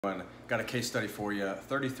Got a case study for you.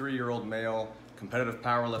 33-year-old male, competitive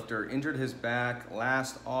powerlifter, injured his back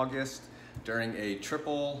last August during a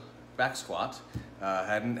triple back squat.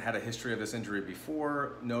 Hadn't had a history of this injury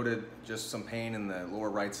before, noted just some pain in the lower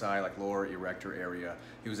right side, like lower erector area.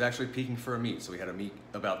 He was actually peaking for a meet, so he had a meet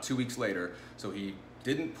about 2 weeks later. So he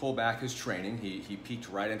didn't pull back his training. He peaked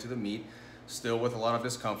right into the meet, still with a lot of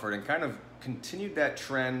discomfort, and kind of continued that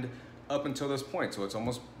trend up until this point. So it's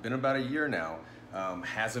almost been about a year now.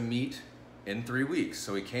 Has a meet in 3 weeks.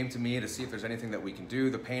 So he came to me to see if there's anything that we can do.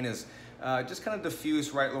 The pain is just kind of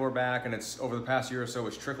diffuse right lower back, and it's over the past year or so,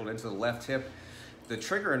 it's trickled into the left hip. The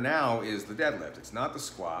trigger now is the deadlift. It's not the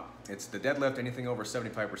squat. It's the deadlift, anything over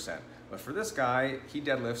 75%. But for this guy, he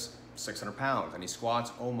deadlifts 600 pounds and he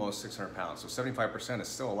squats almost 600 pounds. So 75% is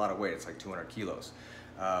still a lot of weight. It's like 200 kilos.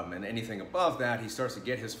 And anything above that, he starts to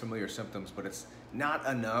get his familiar symptoms, but it's not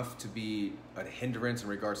enough to be a hindrance in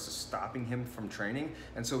regards to stopping him from training.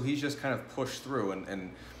 And so he's just kind of pushed through.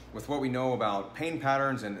 And with what we know about pain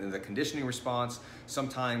patterns and the conditioning response,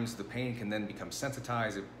 sometimes the pain can then become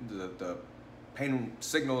sensitized. The pain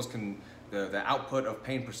signals the output of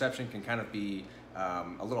pain perception can kind of be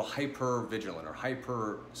a little hyper vigilant or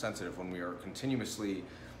hyper sensitive when we are continuously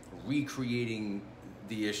recreating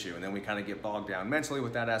the issue, and then we kind of get bogged down mentally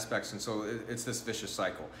with that aspect, and so it's this vicious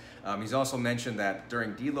cycle. He's also mentioned that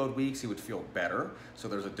during deload weeks he would feel better, so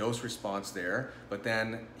there's a dose response there, but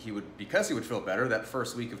then because he would feel better, that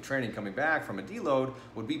first week of training coming back from a deload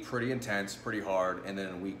would be pretty intense, pretty hard, and then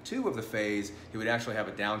in week 2 of the phase he would actually have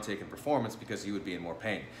a downtick in performance because he would be in more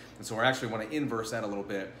pain. And so we actually want to inverse that a little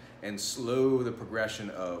bit and slow the progression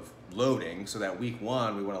of loading, so that week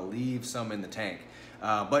 1 we want to leave some in the tank.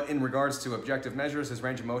 But in regards to objective measures, his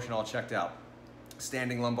range of motion all checked out.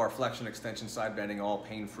 Standing lumbar flexion, extension, side bending, all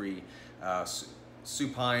pain-free.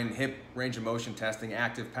 Supine hip range of motion testing,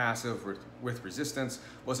 active, passive, with resistance.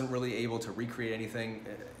 Wasn't really able to recreate anything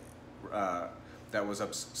that was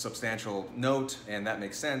of substantial note, and that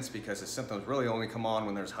makes sense because his symptoms really only come on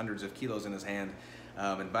when there's hundreds of kilos in his hand.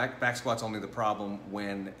 And back squat's only the problem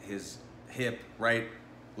when his hip,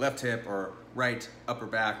 left hip, or right upper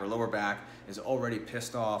back or lower back is already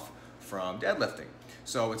pissed off from deadlifting.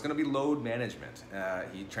 So it's going to be load management.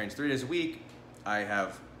 He trains 3 days a week. I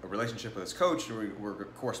have a relationship with his coach. We're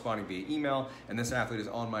corresponding via email, and this athlete is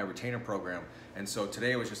on my retainer program. And so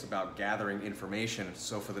today was just about gathering information.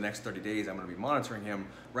 So for the next 30 days, I'm going to be monitoring him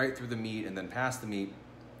right through the meet and then past the meet,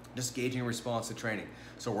 just gauging response to training.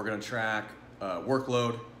 So we're going to track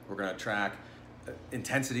workload. We're going to track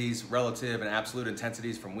intensities, relative and absolute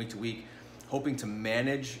intensities from week to week, hoping to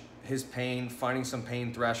manage his pain, finding some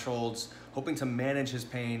pain thresholds, hoping to manage his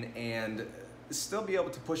pain and still be able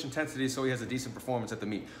to push intensity so he has a decent performance at the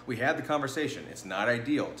meet. We had the conversation. It's not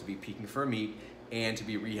ideal to be peaking for a meet and to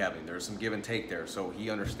be rehabbing. There's some give and take there, so he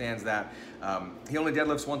understands that. He only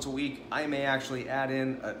deadlifts once a week. I may actually add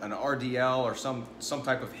in an RDL or some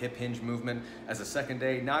type of hip hinge movement as a second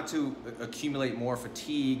day, not to accumulate more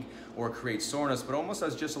fatigue or create soreness, but almost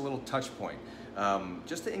as just a little touch point.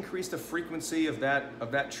 Just to increase the frequency of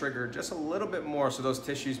that trigger just a little bit more, so those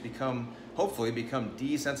tissues hopefully become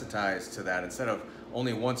desensitized to that. Instead of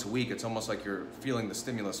only once a week, it's almost like you're feeling the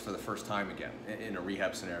stimulus for the first time again in a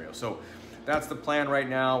rehab scenario. So that's the plan right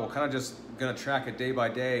now. We're kind of just gonna track it day by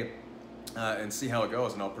day and see how it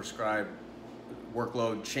goes, and I'll prescribe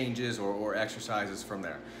workload changes or exercises from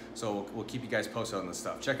there. So we'll keep you guys posted on this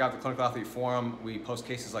stuff. Check out the Clinical Athlete Forum. We post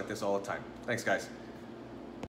cases like this all the time. Thanks, guys.